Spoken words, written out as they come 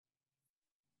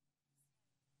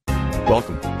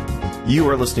Welcome. You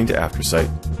are listening to Aftersight.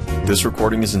 This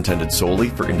recording is intended solely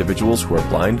for individuals who are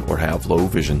blind or have low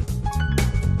vision.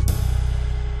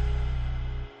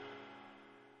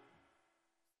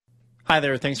 Hi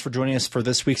there, thanks for joining us for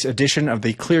this week's edition of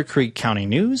the Clear Creek County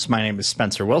News. My name is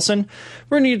Spencer Wilson.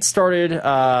 We're going to get started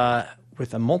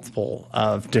with a multiple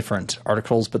of different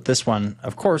articles, but this one,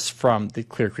 of course, from the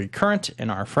Clear Creek Current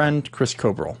and our friend Chris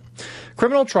Cobrell.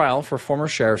 Criminal trial for former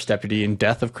sheriff's deputy in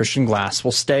death of Christian Glass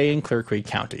will stay in Clear Creek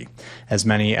County. As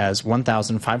many as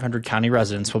 1,500 county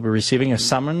residents will be receiving a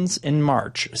summons in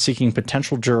March seeking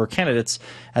potential juror candidates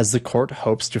as the court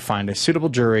hopes to find a suitable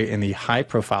jury in the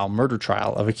high-profile murder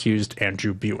trial of accused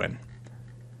Andrew Buin.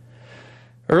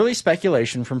 Early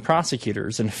speculation from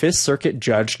prosecutors and Fifth Circuit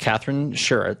Judge Catherine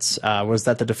Schuretz was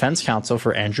that the defense counsel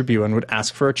for Andrew Buin would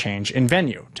ask for a change in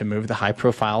venue to move the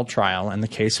high-profile trial in the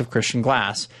case of Christian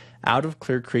Glass out of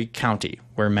Clear Creek County,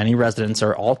 where many residents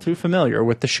are all too familiar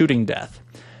with the shooting death.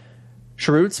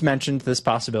 Schuretz mentioned this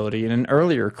possibility in an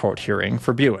earlier court hearing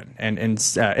for Buin and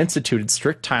instituted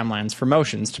strict timelines for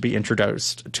motions to be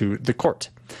introduced to the court.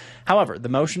 However, the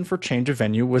motion for change of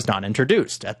venue was not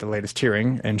introduced at the latest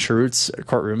hearing in Schuretz's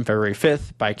courtroom February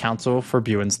 5th by counsel for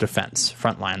Buin's defense,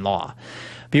 Frontline Law.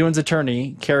 Buin's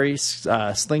attorney, Carrie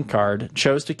Slinkard,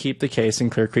 chose to keep the case in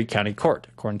Clear Creek County Court,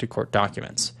 according to court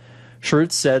documents.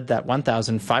 Schuretz said that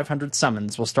 1,500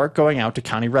 summons will start going out to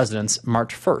county residents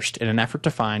March 1st in an effort to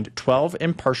find 12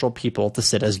 impartial people to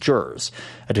sit as jurors.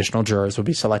 Additional jurors will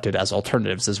be selected as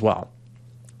alternatives as well.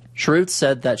 Schuretz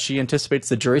said that she anticipates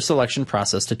the jury selection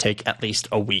process to take at least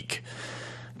a week.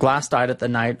 Glass died at the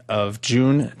night of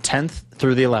June 10th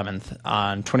through the 11th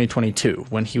on 2022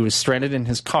 when he was stranded in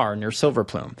his car near Silver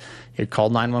Plume. He had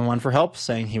called 911 for help,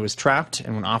 saying he was trapped,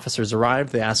 and when officers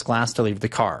arrived, they asked Glass to leave the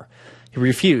car. He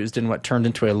refused in what turned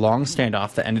into a long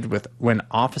standoff that ended with when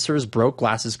officers broke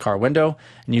Glass's car window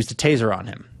and used a taser on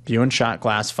him. Buin shot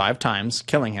Glass 5 times,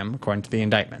 killing him, according to the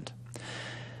indictment.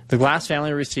 The Glass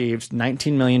family received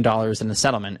 $19 million in a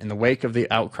settlement in the wake of the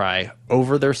outcry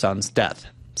over their son's death.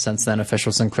 Since then,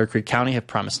 officials in Clear Creek County have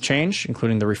promised change,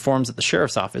 including the reforms at the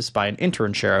sheriff's office by an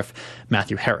intern sheriff,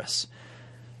 Matthew Harris.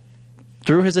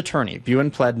 Through his attorney, Buin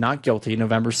pled not guilty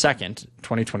November 2nd,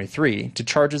 2023, to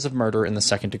charges of murder in the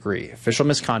second degree, official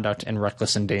misconduct, and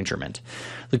reckless endangerment.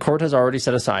 The court has already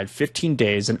set aside 15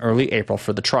 days in early April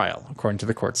for the trial, according to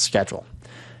the court's schedule.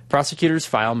 Prosecutors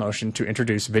file motion to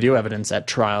introduce video evidence at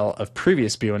trial of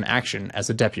previous Buin action as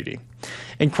a deputy.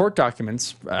 In court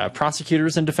documents,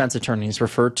 prosecutors and defense attorneys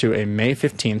refer to a May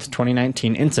 15,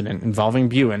 2019 incident involving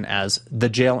Buin as the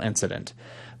jail incident.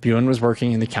 Buin was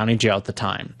working in the county jail at the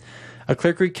time. A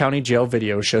Clear Creek County jail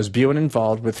video shows Buin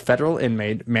involved with federal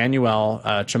inmate Manuel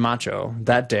Chamacho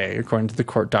that day, according to the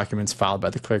court documents filed by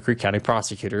the Clear Creek County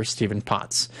prosecutor, Stephen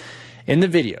Potts. In the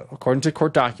video, according to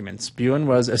court documents, Buin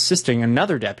was assisting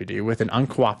another deputy with an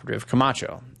uncooperative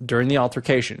Camacho. During the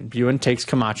altercation, Buin takes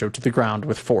Camacho to the ground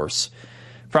with force.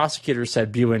 Prosecutors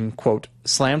said Buin, quote,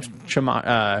 slammed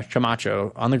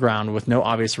Camacho on the ground with no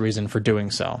obvious reason for doing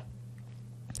so.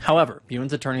 However,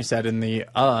 Buin's attorney said in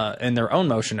their own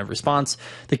motion of response,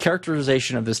 the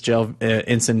characterization of this jail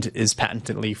incident is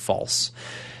patently false.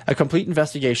 A complete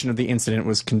investigation of the incident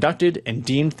was conducted and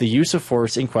deemed the use of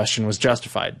force in question was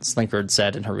justified, Slinkard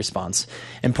said in her response.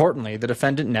 Importantly, the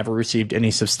defendant never received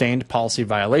any sustained policy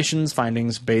violations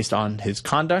findings based on his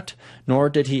conduct, nor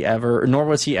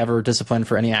was he ever disciplined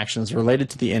for any actions related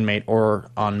to the inmate or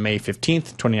on May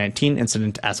 15th, 2019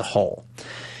 incident as a whole.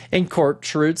 In court,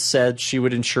 Schuretz said she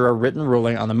would ensure a written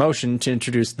ruling on the motion to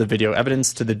introduce the video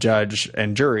evidence to the judge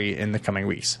and jury in the coming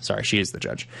weeks. Sorry, she is the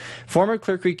judge. Former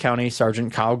Clear Creek County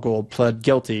Sergeant Kyle Gould pled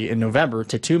guilty in November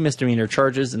to 2 misdemeanor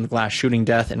charges in the Glass shooting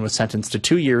death and was sentenced to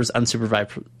 2 years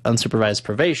unsupervised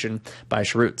probation by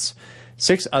Schuretz.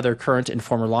 6 other current and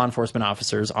former law enforcement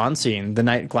officers on scene the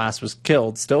night Glass was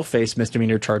killed still face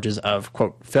misdemeanor charges of,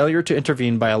 quote, failure to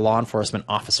intervene by a law enforcement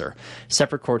officer.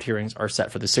 Separate court hearings are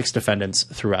set for the 6 defendants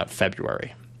throughout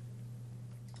February.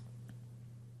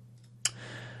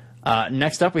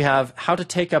 Next up, we have how to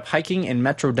take up hiking in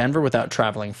Metro Denver without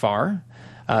traveling far.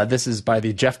 This is by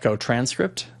the Jeffco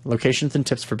transcript, locations and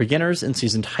tips for beginners and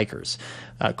seasoned hikers.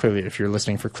 Clearly, if you're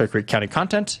listening for Clear Creek County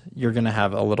content, you're going to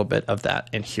have a little bit of that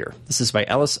in here. This is by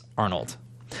Ellis Arnold.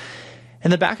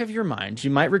 In the back of your mind, you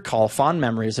might recall fond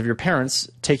memories of your parents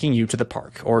taking you to the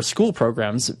park, or school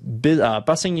programs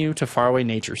busing you to faraway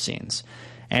nature scenes.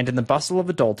 And in the bustle of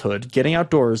adulthood, getting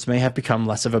outdoors may have become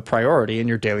less of a priority in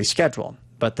your daily schedule.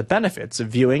 But the benefits of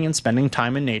viewing and spending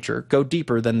time in nature go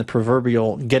deeper than the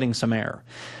proverbial getting some air.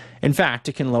 In fact,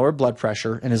 it can lower blood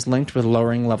pressure and is linked with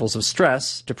lowering levels of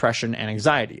stress, depression, and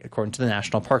anxiety, according to the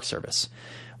National Park Service.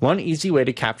 One easy way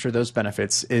to capture those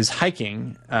benefits is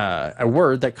hiking, a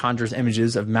word that conjures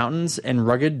images of mountains and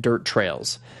rugged dirt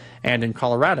trails. And in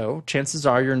Colorado, chances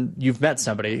are you've met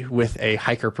somebody with a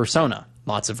hiker persona.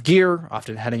 Lots of gear,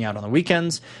 often heading out on the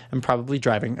weekends, and probably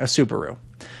driving a Subaru.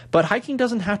 But hiking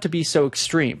doesn't have to be so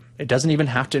extreme. It doesn't even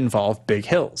have to involve big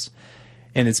hills.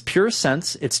 In its purest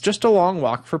sense, it's just a long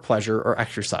walk for pleasure or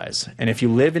exercise. And if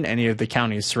you live in any of the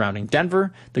counties surrounding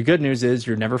Denver, the good news is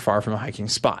you're never far from a hiking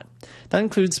spot. That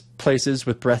includes places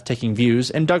with breathtaking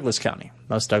views in Douglas County.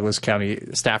 Most Douglas County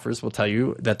staffers will tell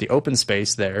you that the open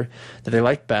space there that they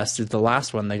like best is the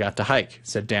last one they got to hike,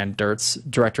 said Dan Dirtz,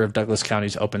 director of Douglas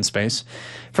County's open space.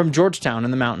 From Georgetown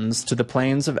in the mountains to the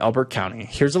plains of Elbert County,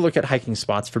 here's a look at hiking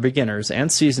spots for beginners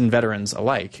and seasoned veterans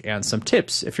alike, and some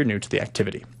tips if you're new to the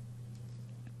activity.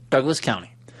 Douglas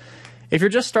County. If you're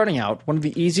just starting out, one of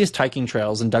the easiest hiking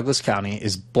trails in Douglas County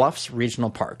is Bluffs Regional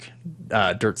Park,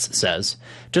 Dirtz says.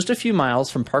 Just a few miles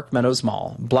from Park Meadows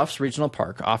Mall, Bluffs Regional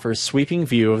Park offers a sweeping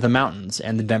view of the mountains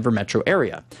and the Denver metro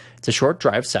area. It's a short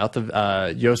drive south of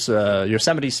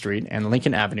Yosemite Street and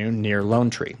Lincoln Avenue near Lone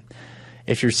Tree.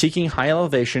 If you're seeking high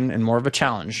elevation and more of a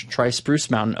challenge, try Spruce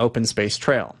Mountain Open Space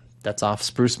Trail. That's off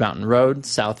Spruce Mountain Road,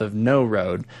 south of No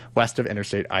Road, west of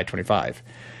Interstate I-25.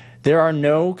 There are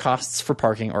no costs for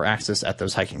parking or access at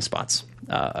those hiking spots.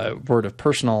 A word of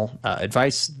personal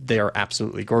advice, they are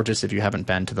absolutely gorgeous if you haven't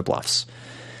been to the Bluffs.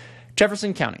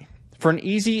 Jefferson County. For an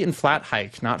easy and flat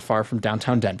hike not far from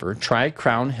downtown Denver, try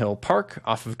Crown Hill Park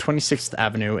off of 26th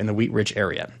Avenue in the Wheat Ridge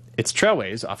area. Its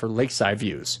trailways offer lakeside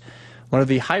views. One of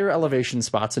the higher elevation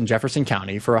spots in Jefferson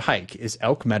County for a hike is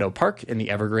Elk Meadow Park in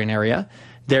the Evergreen area.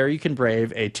 There you can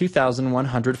brave a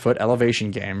 2,100-foot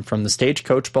elevation gain from the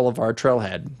Stagecoach Boulevard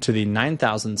trailhead to the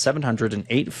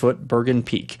 9,708-foot Bergen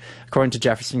Peak, according to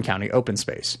Jefferson County Open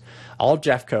Space. All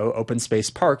Jeffco open space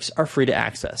parks are free to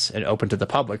access and open to the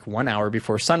public 1 hour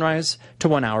before sunrise to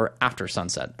 1 hour after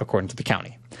sunset, according to the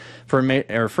county. For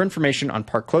information on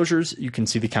park closures, you can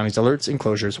see the county's alerts and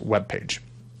closures webpage.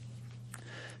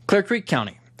 Clear Creek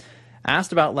County.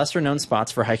 Asked about lesser-known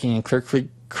spots for hiking in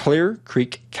Clear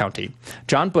Creek County,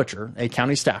 John Butcher, a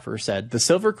county staffer, said, "The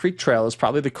Silver Creek Trail is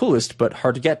probably the coolest but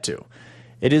hard to get to.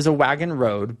 It is a wagon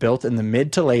road built in the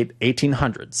mid to late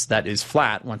 1800s that is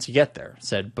flat once you get there,"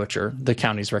 said Butcher, the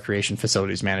county's recreation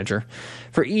facilities manager.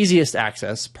 For easiest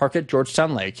access, park at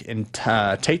Georgetown Lake and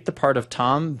take the part of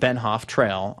Tom Benhoff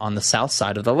Trail on the south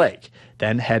side of the lake.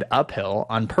 Then head uphill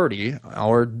on Purdy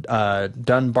or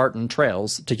Dunbarton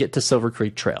trails to get to Silver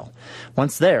Creek Trail.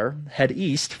 Once there, head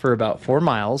east for about 4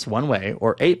 miles one way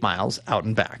or 8 miles out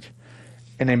and back.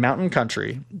 In a mountain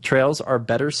country, trails are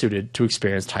better suited to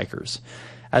experienced hikers.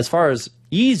 As far as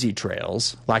easy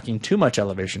trails, lacking too much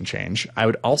elevation change, I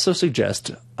would also suggest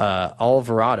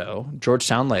Alvarado,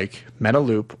 Georgetown Lake, Meadow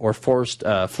Loop, or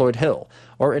Floyd Hill,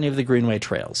 or any of the Greenway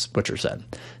trails, Butcher said.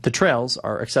 The trails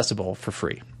are accessible for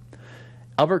free.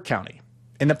 Elbert County.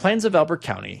 In the plains of Elbert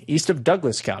County, east of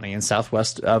Douglas County and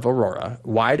southwest of Aurora,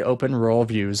 wide open rural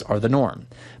views are the norm.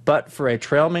 But for a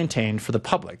trail maintained for the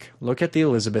public, look at the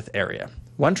Elizabeth area.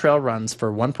 One trail runs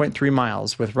for 1.3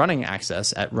 miles with running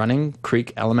access at Running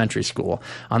Creek Elementary School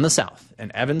on the south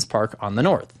and Evans Park on the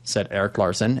north, said Eric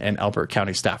Larson, an Elbert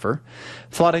County staffer.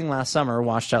 Flooding last summer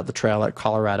washed out the trail at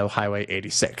Colorado Highway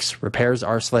 86. Repairs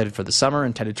are slated for the summer,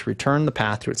 intended to return the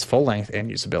path to its full length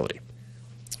and usability.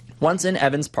 Once in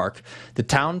Evans Park, the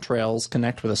town trails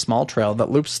connect with a small trail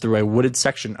that loops through a wooded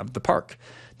section of the park.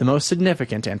 The most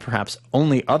significant and perhaps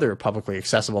only other publicly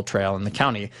accessible trail in the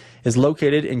county is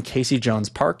located in Casey Jones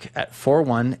Park at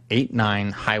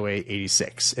 4189 Highway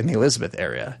 86 in the Elizabeth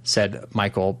area, said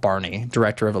Michael Barney,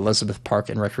 director of Elizabeth Park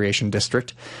and Recreation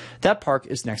District. That park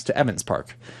is next to Evans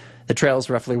Park. The trail is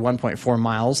roughly 1.4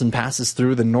 miles and passes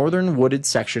through the northern wooded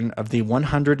section of the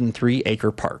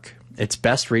 103-acre park. It's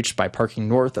best reached by parking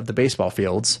north of the baseball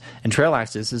fields, and trail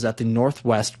access is at the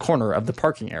northwest corner of the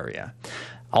parking area.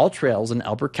 All trails in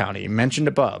Elbert County mentioned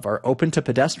above are open to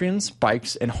pedestrians,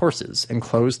 bikes, and horses, and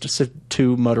closed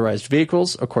to motorized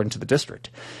vehicles, according to the district.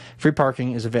 Free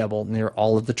parking is available near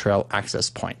all of the trail access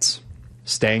points.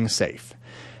 Staying safe.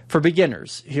 For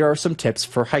beginners, here are some tips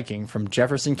for hiking from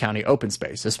Jefferson County open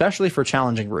space, especially for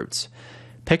challenging routes.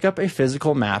 Pick up a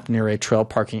physical map near a trail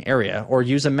parking area or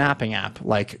use a mapping app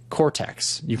like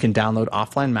Cortex. You can download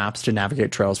offline maps to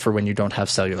navigate trails for when you don't have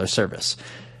cellular service.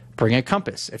 Bring a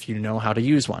compass if you know how to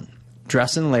use one.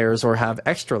 Dress in layers or have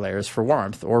extra layers for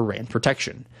warmth or rain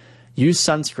protection. Use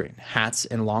sunscreen, hats,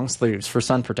 and long sleeves for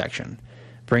sun protection.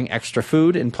 Bring extra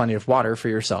food and plenty of water for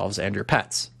yourselves and your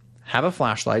pets. Have a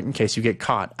flashlight in case you get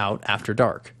caught out after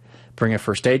dark. Bring a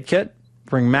first aid kit.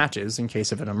 Bring matches in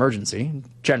case of an emergency.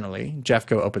 Generally,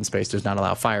 Jeffco Open Space does not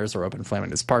allow fires or open flame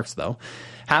in its parks, though.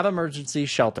 Have emergency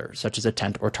shelter, such as a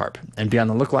tent or tarp, and be on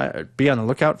the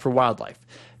lookout for wildlife.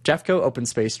 Jeffco Open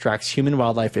Space tracks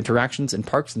human-wildlife interactions in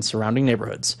parks and surrounding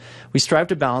neighborhoods. We strive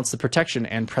to balance the protection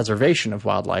and preservation of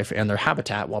wildlife and their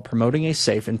habitat while promoting a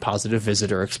safe and positive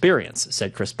visitor experience,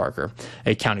 said Chris Barker,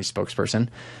 a county spokesperson.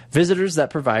 Visitors that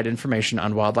provide information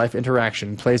on wildlife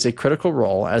interaction plays a critical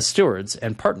role as stewards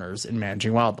and partners in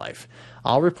managing wildlife.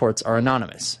 All reports are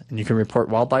anonymous, and you can report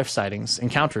wildlife sightings,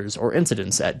 encounters, or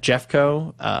incidents at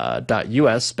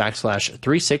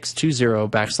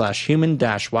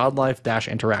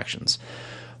jeffco.us/3620/human-wildlife-interactions.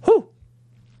 Whew!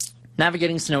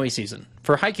 Navigating snowy season.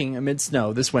 For hiking amid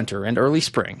snow this winter and early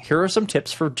spring, here are some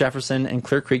tips for Jefferson and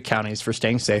Clear Creek counties for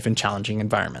staying safe in challenging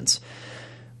environments.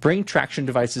 Bring traction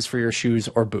devices for your shoes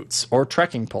or boots, or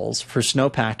trekking poles for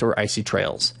snow-packed or icy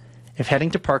trails. If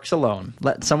heading to parks alone,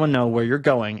 let someone know where you're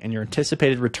going and your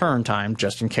anticipated return time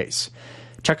just in case.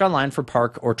 Check online for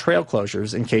park or trail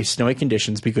closures in case snowy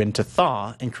conditions begin to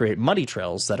thaw and create muddy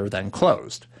trails that are then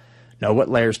closed. Know what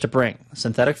layers to bring.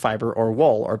 Synthetic fiber or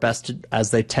wool are best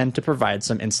as they tend to provide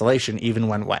some insulation even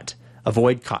when wet.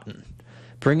 Avoid cotton.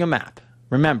 Bring a map.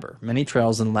 Remember, many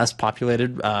trails in less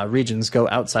populated regions go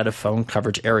outside of phone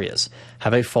coverage areas.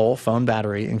 Have a full phone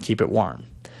battery and keep it warm.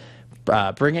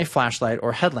 Bring a flashlight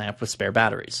or headlamp with spare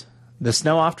batteries. The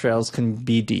snow off trails can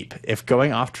be deep. If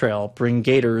going off trail, bring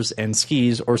gaiters and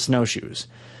skis or snowshoes.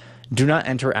 Do not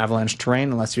enter avalanche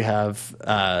terrain unless you have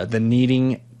the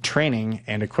needing training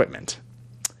and equipment.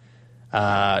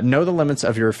 Know the limits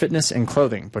of your fitness and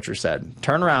clothing, Butcher said.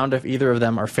 Turn around if either of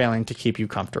them are failing to keep you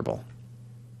comfortable.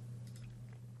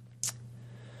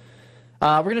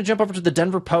 We're going to jump over to the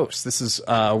Denver Post. This is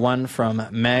one from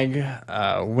Meg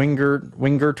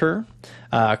Wingerter.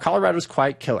 Colorado's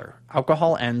quiet killer.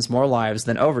 Alcohol ends more lives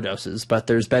than overdoses, but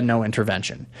there's been no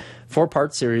intervention.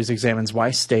 4-part series examines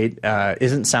why state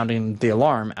isn't sounding the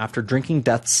alarm after drinking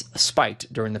deaths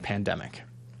spiked during the pandemic.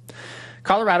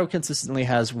 Colorado consistently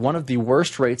has one of the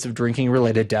worst rates of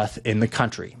drinking-related death in the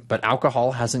country, but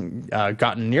alcohol hasn't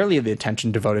gotten nearly the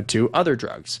attention devoted to other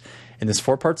drugs. In this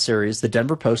 4-part series, the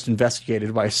Denver Post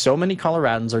investigated why so many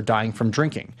Coloradans are dying from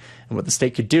drinking and what the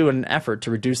state could do in an effort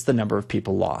to reduce the number of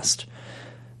people lost.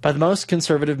 By the most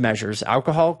conservative measures,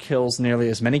 alcohol kills nearly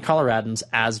as many Coloradans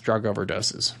as drug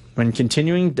overdoses. When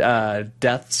continuing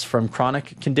deaths from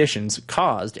chronic conditions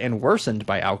caused and worsened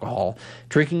by alcohol,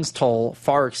 drinking's toll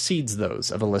far exceeds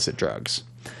those of illicit drugs.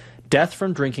 Death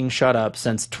from drinking shot up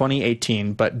since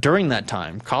 2018, but during that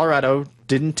time, Colorado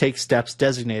didn't take steps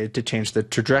designated to change the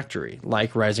trajectory,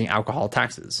 like rising alcohol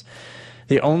taxes.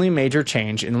 The only major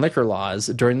change in liquor laws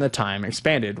during the time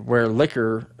expanded where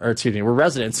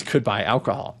residents could buy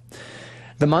alcohol.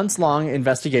 The months-long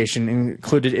investigation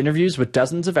included interviews with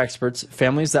dozens of experts,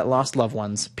 families that lost loved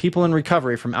ones, people in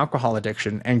recovery from alcohol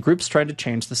addiction, and groups trying to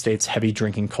change the state's heavy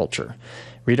drinking culture.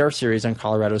 Read our series on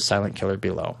Colorado's silent killer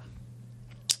below.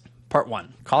 Part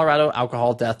 1. Colorado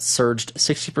alcohol deaths surged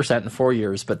 60% in 4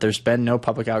 years, but there's been no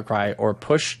public outcry or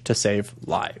push to save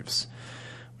lives.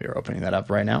 We are opening that up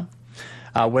right now.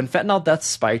 When fentanyl deaths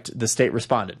spiked, the state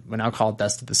responded. When alcohol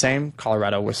deaths did the same,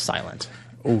 Colorado was silent.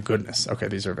 Oh, goodness. Okay,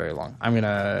 these are very long. I'm going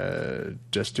to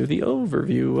just do the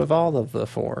overview of all of the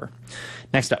 4.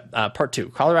 Next up, Part 2.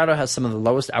 Colorado has some of the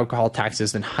lowest alcohol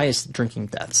taxes and highest drinking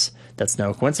deaths. That's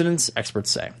no coincidence,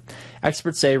 experts say.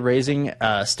 Experts say raising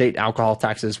state alcohol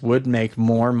taxes would make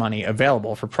more money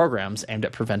available for programs aimed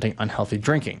at preventing unhealthy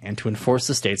drinking and to enforce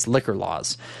the state's liquor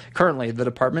laws. Currently, the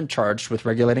department charged with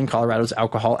regulating Colorado's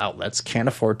alcohol outlets can't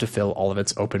afford to fill all of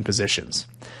its open positions.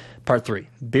 Part 3.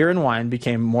 Beer and wine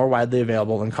became more widely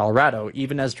available in Colorado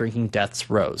even as drinking deaths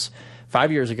rose.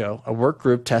 5 years ago, a work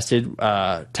group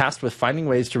tasked with finding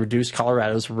ways to reduce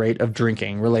Colorado's rate of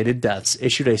drinking-related deaths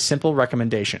issued a simple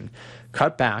recommendation: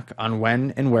 cut back on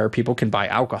when and where people can buy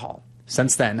alcohol.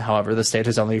 Since then, however, the state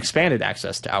has only expanded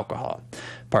access to alcohol.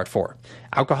 Part 4.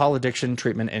 Alcohol addiction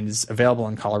treatment is available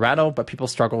in Colorado, but people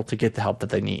struggle to get the help that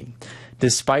they need.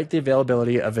 Despite the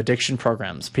availability of addiction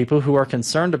programs, people who are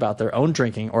concerned about their own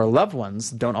drinking or loved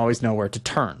ones don't always know where to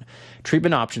turn.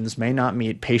 Treatment options may not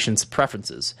meet patients'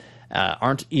 preferences,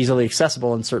 aren't easily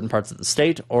accessible in certain parts of the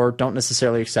state, or don't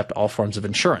necessarily accept all forms of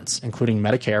insurance, including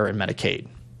Medicare and Medicaid.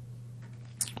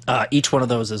 Each one of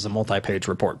those is a multi-page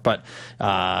report, but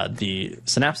the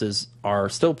synapses are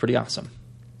still pretty awesome.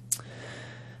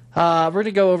 We're going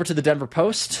to go over to the Denver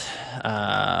Post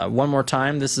one more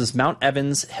time. This is Mount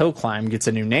Evans Hill Climb gets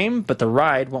a new name, but the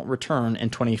ride won't return in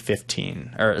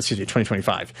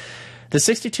 2025. The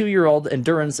 62-year-old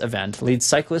endurance event leads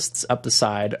cyclists up the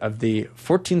side of the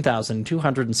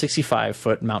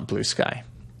 14,265-foot Mount Blue Sky.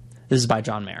 This is by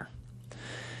John Mayer.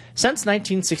 Since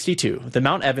 1962, the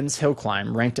Mount Evans hill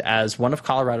climb ranked as one of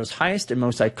Colorado's highest and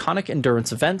most iconic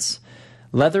endurance events.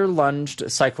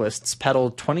 Leather-lunged cyclists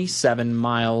pedaled 27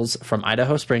 miles from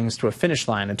Idaho Springs to a finish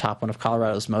line atop one of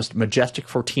Colorado's most majestic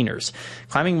 14ers,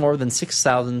 climbing more than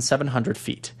 6,700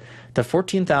 feet. The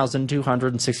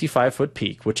 14,265-foot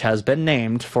peak, which has been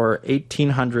named for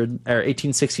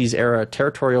 1860s-era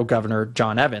territorial governor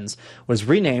John Evans, was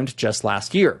renamed just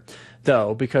last year,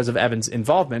 though because of Evans'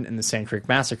 involvement in the Sand Creek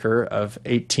Massacre of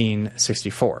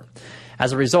 1864.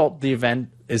 As a result, the event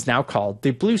is now called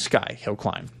the Blue Sky Hill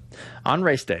Climb. On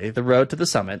race day, the road to the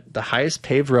summit, the highest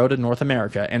paved road in North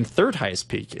America and third highest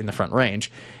peak in the Front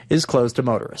Range, is closed to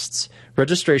motorists.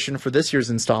 Registration for this year's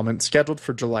installment, scheduled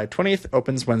for July 20th,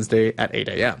 opens Wednesday at 8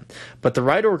 a.m. But the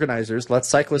ride organizers let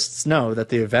cyclists know that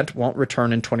the event won't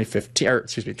return in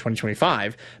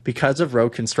 2025 because of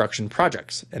road construction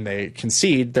projects, and they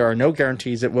concede there are no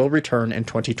guarantees it will return in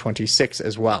 2026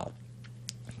 as well.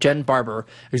 Jen Barber,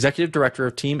 executive director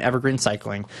of Team Evergreen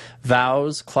Cycling,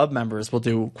 vows club members will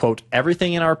do, quote,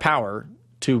 everything in our power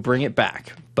to bring it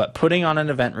back, but putting on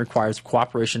an event requires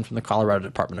cooperation from the Colorado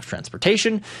Department of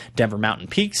Transportation, Denver Mountain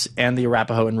Peaks, and the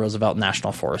Arapahoe and Roosevelt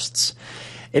National Forests.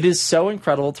 It is so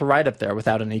incredible to ride up there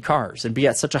without any cars and be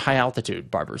at such a high altitude,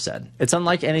 Barber said. It's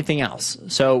unlike anything else,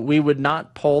 so we would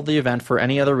not pull the event for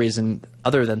any other reason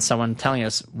other than someone telling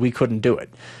us we couldn't do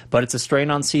it. But it's a strain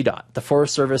on CDOT, the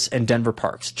Forest Service, and Denver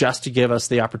Parks, just to give us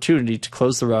the opportunity to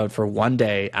close the road for one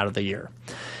day out of the year.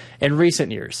 In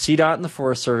recent years, CDOT and the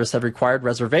Forest Service have required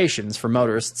reservations for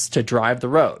motorists to drive the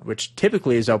road, which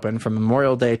typically is open from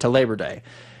Memorial Day to Labor Day.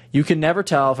 You can never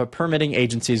tell if a permitting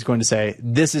agency is going to say,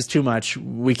 this is too much,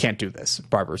 we can't do this,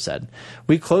 Barber said.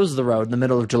 We closed the road in the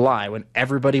middle of July when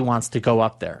everybody wants to go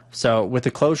up there. So with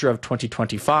the closure of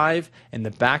 2025 in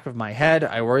the back of my head,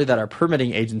 I worry that our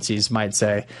permitting agencies might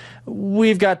say,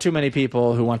 we've got too many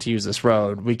people who want to use this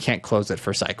road, we can't close it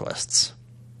for cyclists.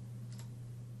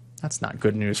 That's not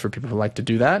good news for people who like to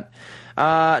do that.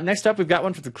 Next up, we've got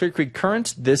one for the Clear Creek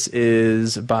Current. This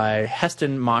is by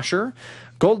Heston Mosher.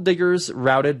 Gold Diggers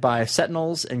routed by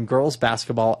Sentinels in girls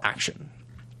basketball action.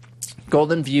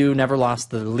 Golden View never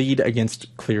lost the lead against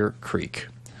Clear Creek.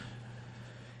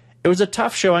 It was a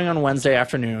tough showing on Wednesday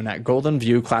afternoon at Golden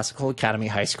View Classical Academy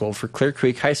High School for Clear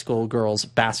Creek High School girls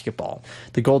basketball.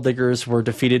 The Gold Diggers were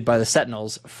defeated by the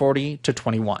Sentinels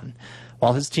 40-21.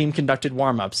 While his team conducted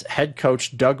warm-ups, head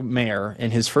coach Doug Mayer,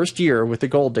 in his first year with the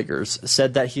Gold Diggers,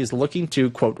 said that he is looking to,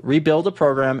 quote, rebuild a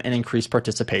program and increase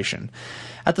participation.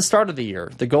 At the start of the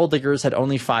year, the Gold Diggers had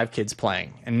only 5 kids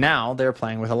playing, and now they're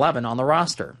playing with 11 on the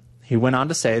roster. He went on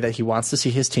to say that he wants to see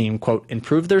his team, quote,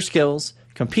 improve their skills,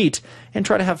 compete, and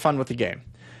try to have fun with the game.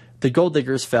 The Gold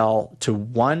Diggers fell to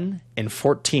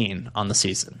 1-14 on the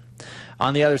season.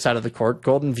 On the other side of the court,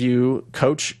 Golden View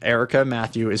coach Erica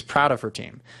Matthew is proud of her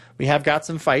team. We have got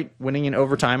some fight, winning in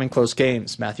overtime and close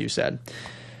games, Matthew said.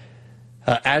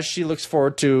 As she looks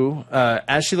forward,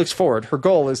 her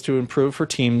goal is to improve her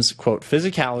team's, quote,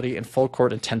 physicality and full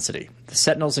court intensity. The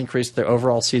Sentinels increased their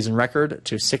overall season record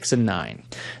to 6-9.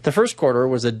 The first quarter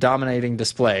was a dominating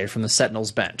display from the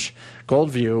Sentinels bench.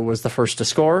 Goldview was the first to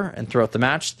score, and throughout the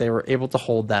match, they were able to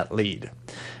hold that lead.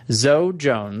 Zoe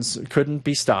Jones couldn't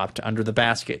be stopped under the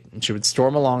basket, and she would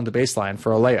storm along the baseline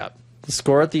for a layup. The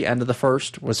score at the end of the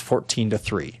first was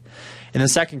 14-3. In the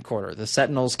second quarter, the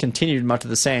Sentinels continued much of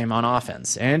the same on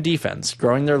offense and defense,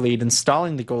 growing their lead and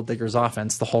stalling the Gold Diggers'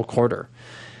 offense the whole quarter.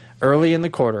 Early in the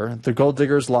quarter, the Gold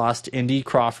Diggers lost Indy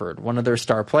Crawford, one of their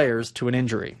star players, to an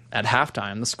injury. At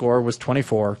halftime, the score was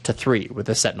 24-3, with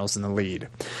the Sentinels in the lead.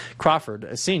 Crawford,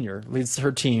 a senior, leads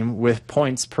her team with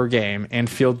points per game and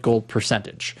field goal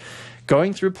percentage.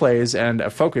 Going through plays and a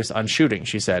focus on shooting,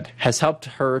 she said, has helped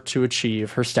her to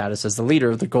achieve her status as the leader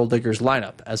of the Gold Diggers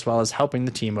lineup, as well as helping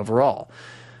the team overall.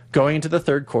 Going into the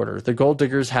third quarter, the Gold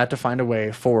Diggers had to find a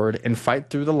way forward and fight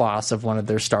through the loss of one of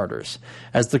their starters.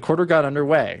 As the quarter got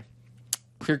underway,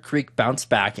 Clear Creek bounced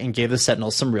back and gave the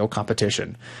Sentinels some real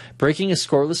competition. Breaking a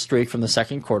scoreless streak from the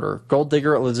second quarter, Gold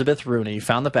Digger Elizabeth Rooney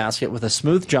found the basket with a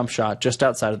smooth jump shot just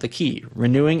outside of the key,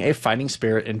 renewing a fighting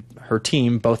spirit in her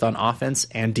team both on offense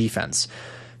and defense.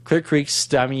 Clear Creek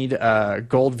stymied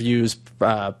Goldview's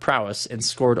prowess and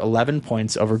scored 11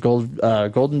 points over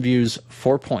Golden View's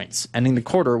 4 points, ending the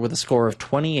quarter with a score of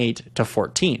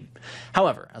 28-14.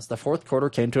 However, as the fourth quarter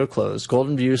came to a close,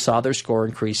 Golden View saw their score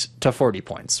increase to 40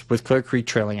 points, with Clear Creek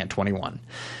trailing at 21.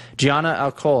 Gianna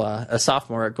Alcola, a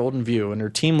sophomore at Golden View and her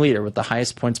team leader with the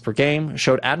highest points per game,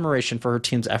 showed admiration for her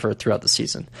team's effort throughout the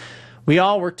season. We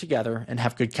all work together and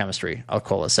have good chemistry,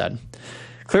 Alcola said.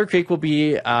 Clear Creek will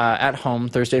be at home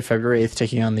Thursday, February 8th,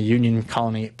 taking on the Union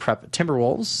Colony Prep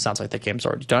Timberwolves. Sounds like that game's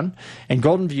already done. And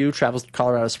Golden View travels to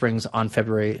Colorado Springs on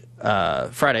Friday,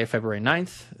 February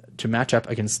 9th, to match up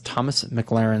against Thomas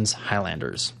McLaren's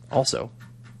Highlanders. Also,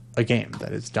 a game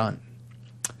that is done.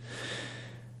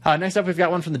 Next up, we've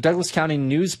got one from the Douglas County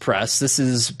News Press. This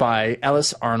is by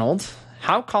Ellis Arnold.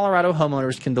 How Colorado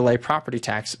homeowners can delay property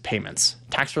tax payments.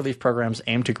 Tax relief programs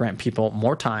aim to grant people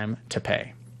more time to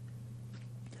pay.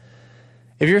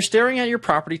 If you're staring at your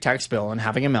property tax bill and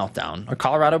having a meltdown, a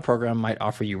Colorado program might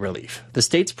offer you relief. The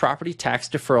state's property tax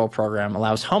deferral program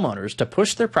allows homeowners to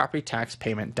push their property tax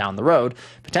payment down the road,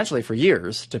 potentially for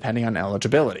years, depending on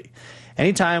eligibility.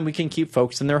 Anytime we can keep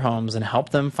folks in their homes and help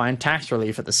them find tax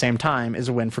relief at the same time is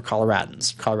a win for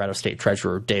Coloradans, Colorado State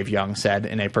Treasurer Dave Young said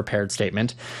in a prepared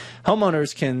statement.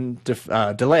 Homeowners can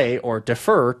delay or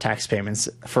defer tax payments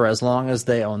for as long as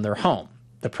they own their home.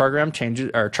 The program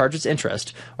charges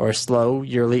interest or a slow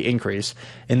yearly increase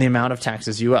in the amount of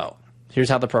taxes you owe. Here's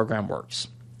how the program works.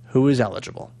 Who is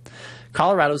eligible?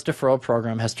 Colorado's deferral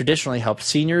program has traditionally helped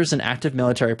seniors and active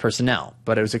military personnel,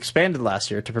 but it was expanded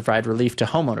last year to provide relief to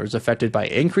homeowners affected by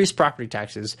increased property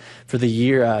taxes for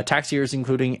the tax years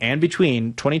including and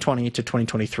between 2020 to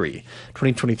 2023.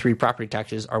 2023 property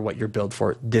taxes are what you're billed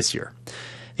for this year.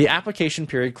 The application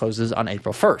period closes on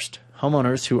April 1st.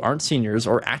 Homeowners who aren't seniors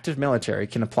or active military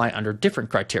can apply under different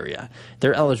criteria.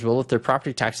 They're eligible if their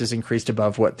property taxes increased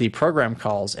above what the program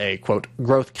calls a, quote,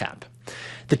 growth cap.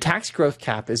 The tax growth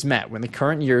cap is met when the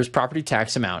current year's property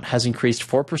tax amount has increased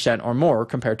 4% or more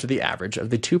compared to the average of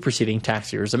the two preceding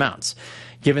tax years' amounts.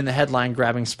 Given the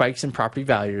headline-grabbing spikes in property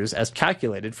values as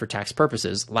calculated for tax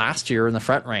purposes last year in the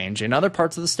Front Range and other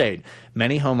parts of the state,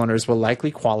 many homeowners will likely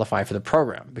qualify for the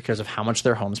program because of how much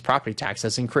their home's property tax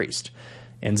has increased.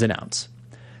 Ins and outs.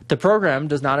 The program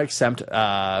does not exempt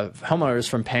homeowners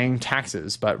from paying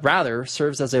taxes, but rather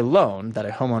serves as a loan that a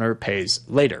homeowner pays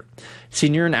later.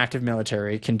 Senior and active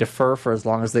military can defer for as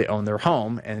long as they own their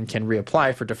home and can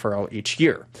reapply for deferral each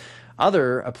year.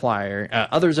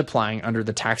 Others applying under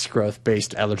the tax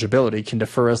growth-based eligibility can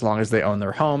defer as long as they own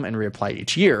their home and reapply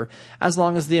each year, as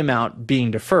long as the amount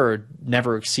being deferred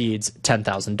never exceeds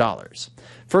 $10,000.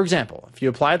 For example, if you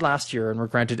applied last year and were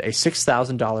granted a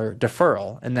 $6,000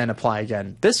 deferral and then apply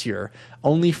again this year,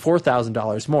 only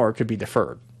 $4,000 more could be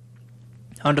deferred.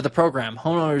 Under the program,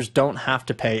 homeowners don't have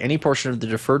to pay any portion of the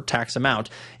deferred tax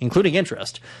amount, including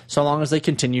interest, so long as they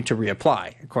continue to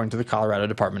reapply, according to the Colorado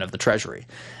Department of the Treasury.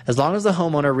 As long as the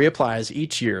homeowner reapplies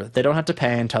each year, they don't have to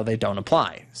pay until they don't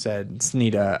apply, said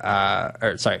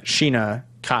Sheena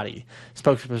Cotty,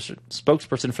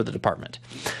 spokesperson for the department.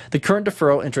 The current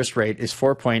deferral interest rate is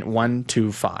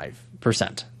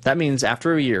 4.125%. That means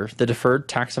after a year, the deferred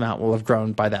tax amount will have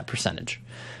grown by that percentage.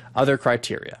 Other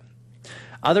criteria.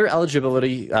 Other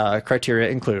eligibility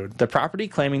criteria include the property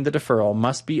claiming the deferral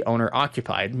must be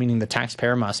owner-occupied, meaning the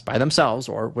taxpayer must, by themselves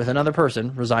or with another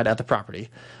person, reside at the property.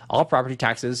 All property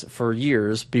taxes for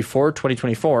years before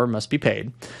 2024 must be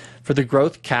paid. For the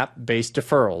growth cap-based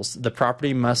deferrals, the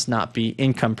property must not be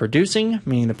income-producing,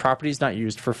 meaning the property is not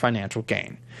used for financial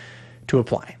gain. To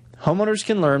apply, homeowners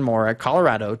can learn more at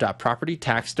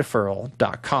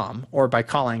colorado.propertytaxdeferral.com or by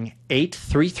calling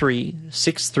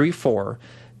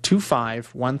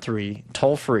 833-634-2513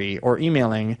 toll-free or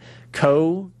emailing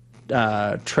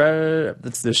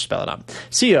let's just spell it out,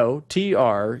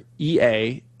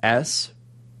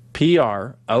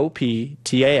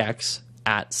 COTREASPROPTAX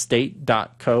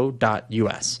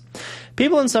 @state.co.us.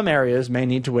 People in some areas may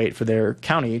need to wait for their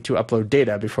county to upload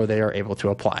data before they are able to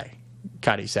apply,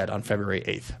 Cotty said on February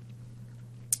 8th.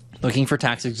 Looking for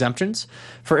tax exemptions?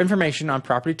 For information on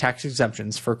property tax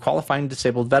exemptions for qualifying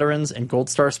disabled veterans and Gold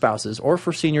Star spouses or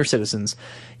for senior citizens,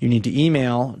 you need to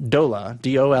email DOLA,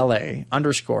 D-O-L-A,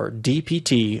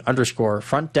 _DPT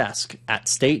 _front desk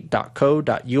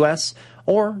 @state.co.us,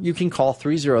 or you can call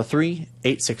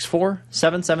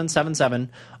 303-864-7777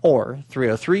 or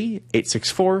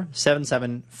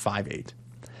 303-864-7758.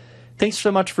 Thanks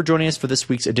so much for joining us for this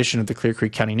week's edition of the Clear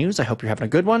Creek County News. I hope you're having a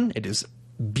good one. It is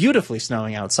beautifully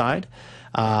snowing outside,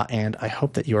 and I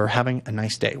hope that you are having a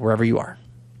nice day wherever you are.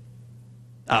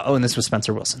 And this was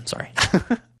Spencer Wilson. Sorry.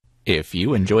 If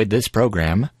you enjoyed this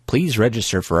program, please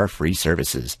register for our free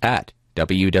services at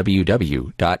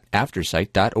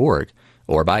www.aftersight.org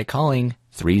or by calling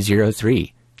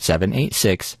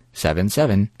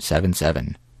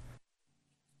 303-786-7777.